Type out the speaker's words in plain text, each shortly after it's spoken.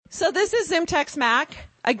So this is ZoomText Mac.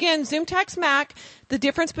 Again, ZoomText Mac, the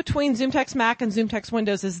difference between ZoomText Mac and ZoomText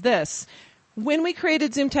Windows is this. When we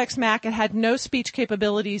created ZoomText Mac, it had no speech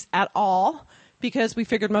capabilities at all because we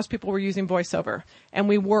figured most people were using VoiceOver, and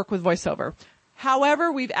we work with VoiceOver.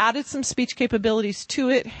 However, we've added some speech capabilities to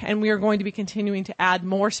it, and we are going to be continuing to add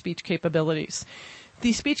more speech capabilities.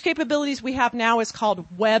 The speech capabilities we have now is called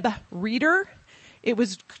Web Reader. It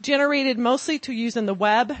was generated mostly to use in the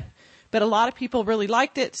web, but a lot of people really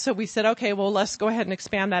liked it, so we said, okay, well, let's go ahead and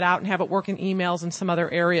expand that out and have it work in emails and some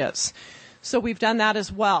other areas. So we've done that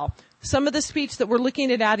as well. Some of the speech that we're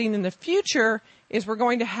looking at adding in the future is we're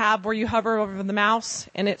going to have where you hover over the mouse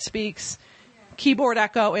and it speaks keyboard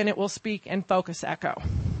echo and it will speak in focus echo.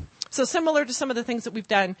 So similar to some of the things that we've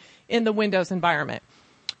done in the Windows environment.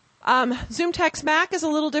 ZoomText Mac is a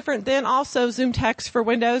little different than also ZoomText for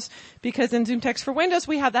Windows because in ZoomText for Windows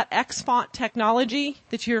we have that X font technology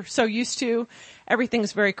that you're so used to.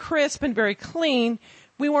 Everything's very crisp and very clean.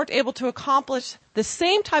 We weren't able to accomplish the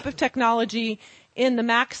same type of technology in the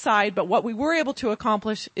Mac side, but what we were able to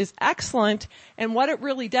accomplish is excellent. And what it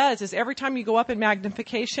really does is every time you go up in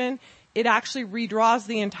magnification, it actually redraws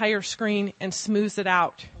the entire screen and smooths it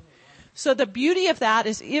out. So the beauty of that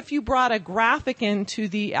is if you brought a graphic into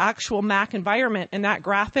the actual Mac environment and that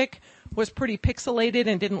graphic was pretty pixelated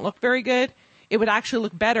and didn't look very good, it would actually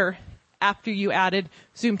look better after you added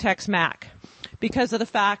ZoomText Mac because of the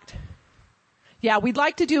fact, yeah, we'd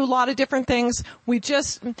like to do a lot of different things.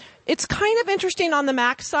 It's kind of interesting on the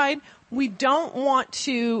Mac side. We want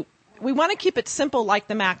to keep it simple like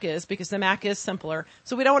the Mac is because the Mac is simpler.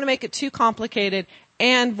 So we don't want to make it too complicated.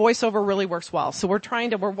 And VoiceOver really works well. So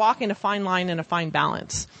we're walking a fine line and a fine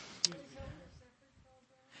balance.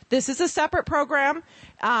 This is a separate program.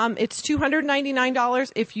 It's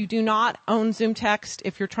 $299 if you do not own ZoomText.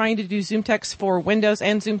 If you're trying to do ZoomText for Windows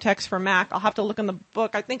and ZoomText for Mac, I'll have to look in the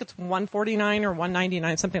book. I think it's $149 or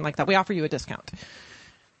 $199, something like that. We offer you a discount.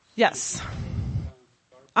 Yes.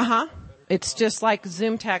 It's just like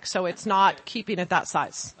ZoomText, so it's not keeping it that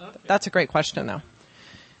size. Okay. That's a great question, though.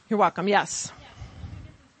 You're welcome. Yes.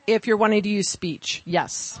 If you're wanting to use speech,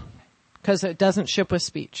 yes. Because it doesn't ship with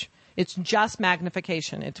speech. It's just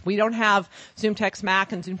magnification. We don't have ZoomText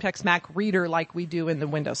Mac and ZoomText Mac Reader like we do in the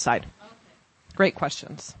Windows side. Okay. Great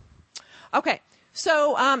questions. Okay.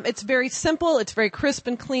 So it's very simple. It's very crisp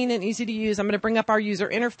and clean and easy to use. I'm going to bring up our user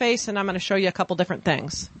interface, and I'm going to show you a couple different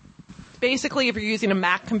things. Basically, if you're using a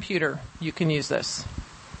Mac computer, you can use this.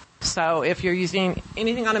 So if you're using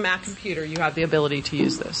anything on a Mac computer, you have the ability to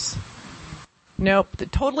use this. Nope, the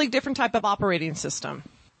totally different type of operating system.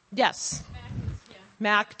 Yes.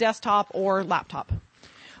 Mac, desktop, or laptop.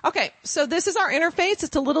 Okay, so this is our interface.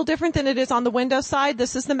 It's a little different than it is on the Windows side.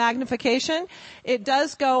 This is the magnification. It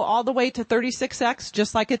does go all the way to 36x,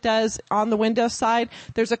 just like it does on the Windows side.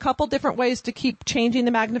 There's a couple different ways to keep changing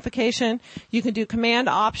the magnification. You can do Command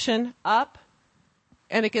Option up,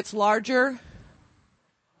 and it gets larger,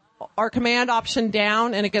 or Command Option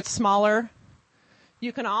down, and it gets smaller.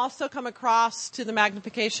 You can also come across to the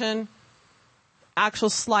magnification actual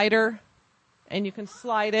slider, and you can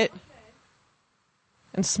slide it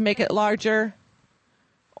and make it larger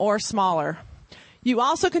or smaller. You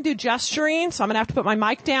also can do gesturing, so I'm going to have to put my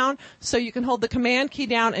mic down, so you can hold the Command key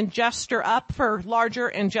down and gesture up for larger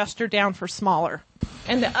and gesture down for smaller.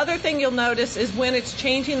 And the other thing you'll notice is when it's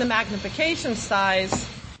changing the magnification size,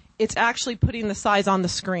 it's actually putting the size on the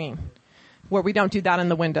screen, where we don't do that in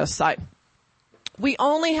the Windows side. We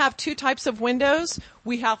only have two types of windows.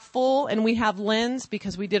 We have full and we have lens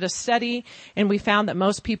because we did a study and we found that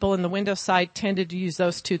most people in the Windows side tended to use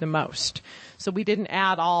those two the most. So we didn't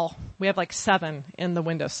add all. We have like 7 in the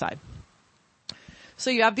Windows side.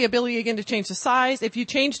 So you have the ability again to change the size. If you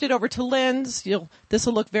changed it over to lens, this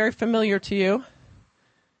will look very familiar to you.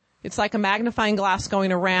 It's like a magnifying glass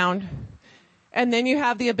going around. And then you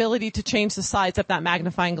have the ability to change the size of that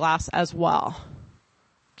magnifying glass as well.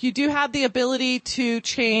 You do have the ability to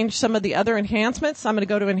change some of the other enhancements. I'm going to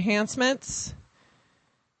go to enhancements.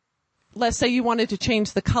 Let's say you wanted to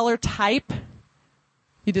change the color type.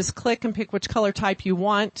 You just click and pick which color type you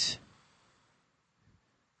want.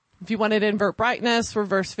 If you wanted to invert brightness,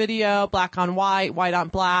 reverse video, black on white, white on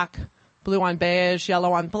black, blue on beige,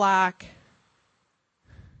 yellow on black.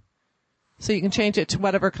 So you can change it to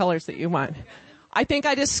whatever colors that you want. I think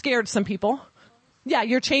I just scared some people. Yeah,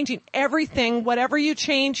 you're changing everything. Whatever you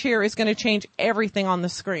change here is going to change everything on the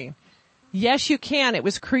screen. Yes, you can. It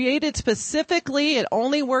was created specifically. It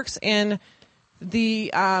only works in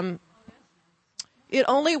the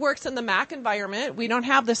Mac environment. We don't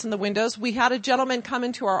have this in the Windows. We had a gentleman come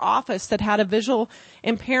into our office that had a visual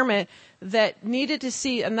impairment that needed to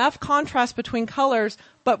see enough contrast between colors,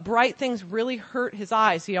 but bright things really hurt his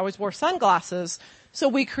eyes. He always wore sunglasses. So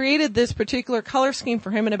we created this particular color scheme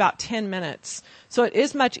for him in about 10 minutes. So it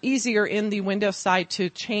is much easier in the Windows side to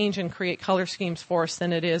change and create color schemes for us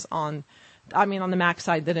than it is on the Mac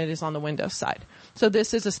side than it is on the Windows side. So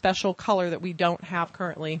this is a special color that we don't have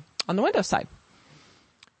currently on the Windows side.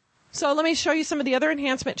 So let me show you some of the other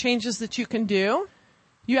enhancement changes that you can do.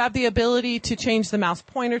 You have the ability to change the mouse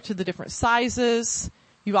pointer to the different sizes.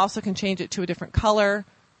 You also can change it to a different color.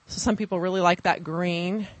 So some people really like that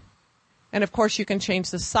green. And of course you can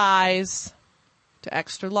change the size to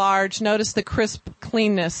extra large. Notice the crisp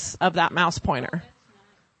cleanness of that mouse pointer.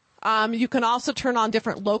 You can also turn on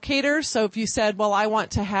different locators. So if you said, well, I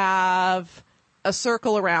want to have a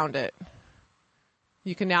circle around it,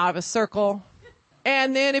 you can now have a circle.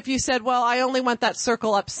 And then if you said, well, I only want that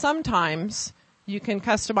circle up sometimes, you can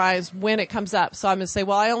customize when it comes up. So I'm going to say,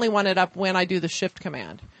 well, I only want it up when I do the shift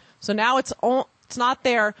command. So now it's not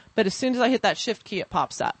there, but as soon as I hit that shift key, it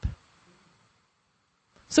pops up.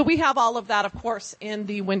 So we have all of that, of course, in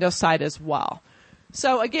the Windows side as well.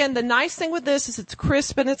 So again, the nice thing with this is it's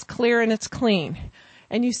crisp and it's clear and it's clean.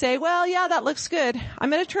 And you say, well, yeah, that looks good. I'm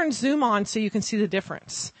going to turn Zoom on so you can see the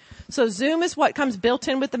difference. So Zoom is what comes built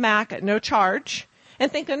in with the Mac at no charge.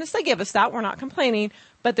 And thank goodness they give us that. We're not complaining.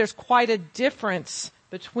 But there's quite a difference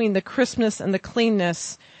between the crispness and the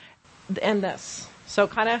cleanness and this. So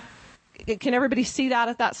kind of, can everybody see that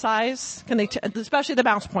at that size? Can they, especially the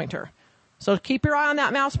mouse pointer. So keep your eye on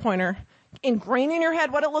that mouse pointer. Ingrain in your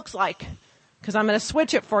head what it looks like. Because I'm going to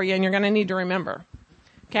switch it for you and you're going to need to remember.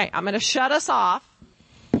 Okay, I'm going to shut us off.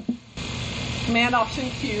 Command Option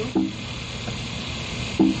Q.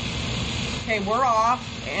 Okay, we're off.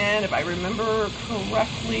 And if I remember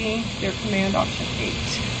correctly, they're Command Option 8.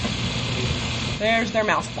 There's their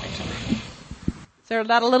mouse pointer. Is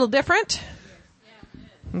that a little different?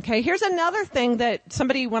 Okay, here's another thing that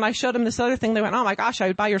somebody, when I showed them this other thing, they went, oh my gosh, I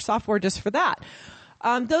would buy your software just for that.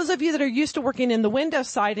 Those of you that are used to working in the Windows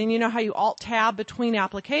side and you know how you Alt-Tab between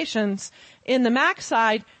applications, in the Mac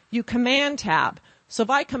side, you Command-Tab. So if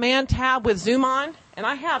I Command-Tab with Zoom on, and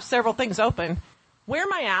I have several things open, where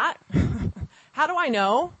am I at? How do I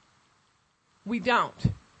know? We don't.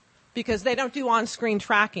 Because they don't do on-screen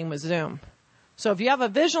tracking with Zoom. So if you have a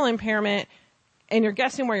visual impairment and you're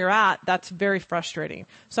guessing where you're at, that's very frustrating.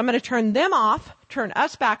 So I'm going to turn them off, turn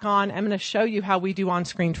us back on. I'm going to show you how we do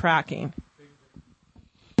on-screen tracking.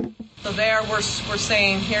 So there we're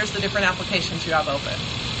saying, here's the different applications you have open.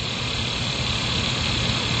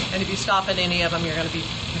 And if you stop at any of them, you're going to be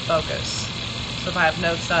in focus. So if I have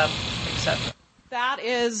notes up, etc. That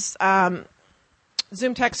is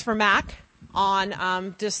Zoom Text for Mac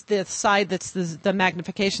on just the side that's the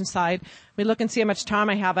magnification side. We look and see how much time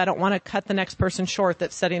I have. I don't want to cut the next person short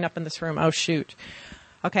that's setting up in this room. Oh, shoot.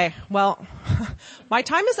 Okay, well, my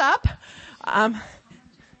time is up.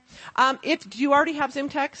 Do you already have Zoom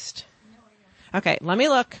Text? Okay, let me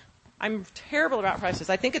look. I'm terrible about prices.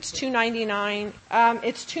 I think it's $2.99.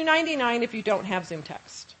 It's $2.99 if you don't have Zoom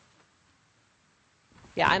Text.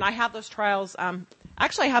 Yeah, and I have those trials.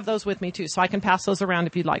 Actually, I have those with me too, so I can pass those around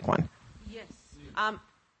if you'd like one. Yes.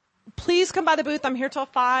 Please come by the booth. I'm here till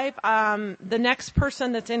 5. The next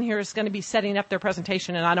person that's in here is going to be setting up their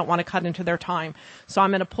presentation, and I don't want to cut into their time. So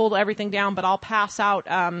I'm going to pull everything down, but I'll pass out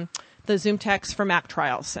the Zoom Text for Mac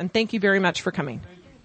trials. And thank you very much for coming.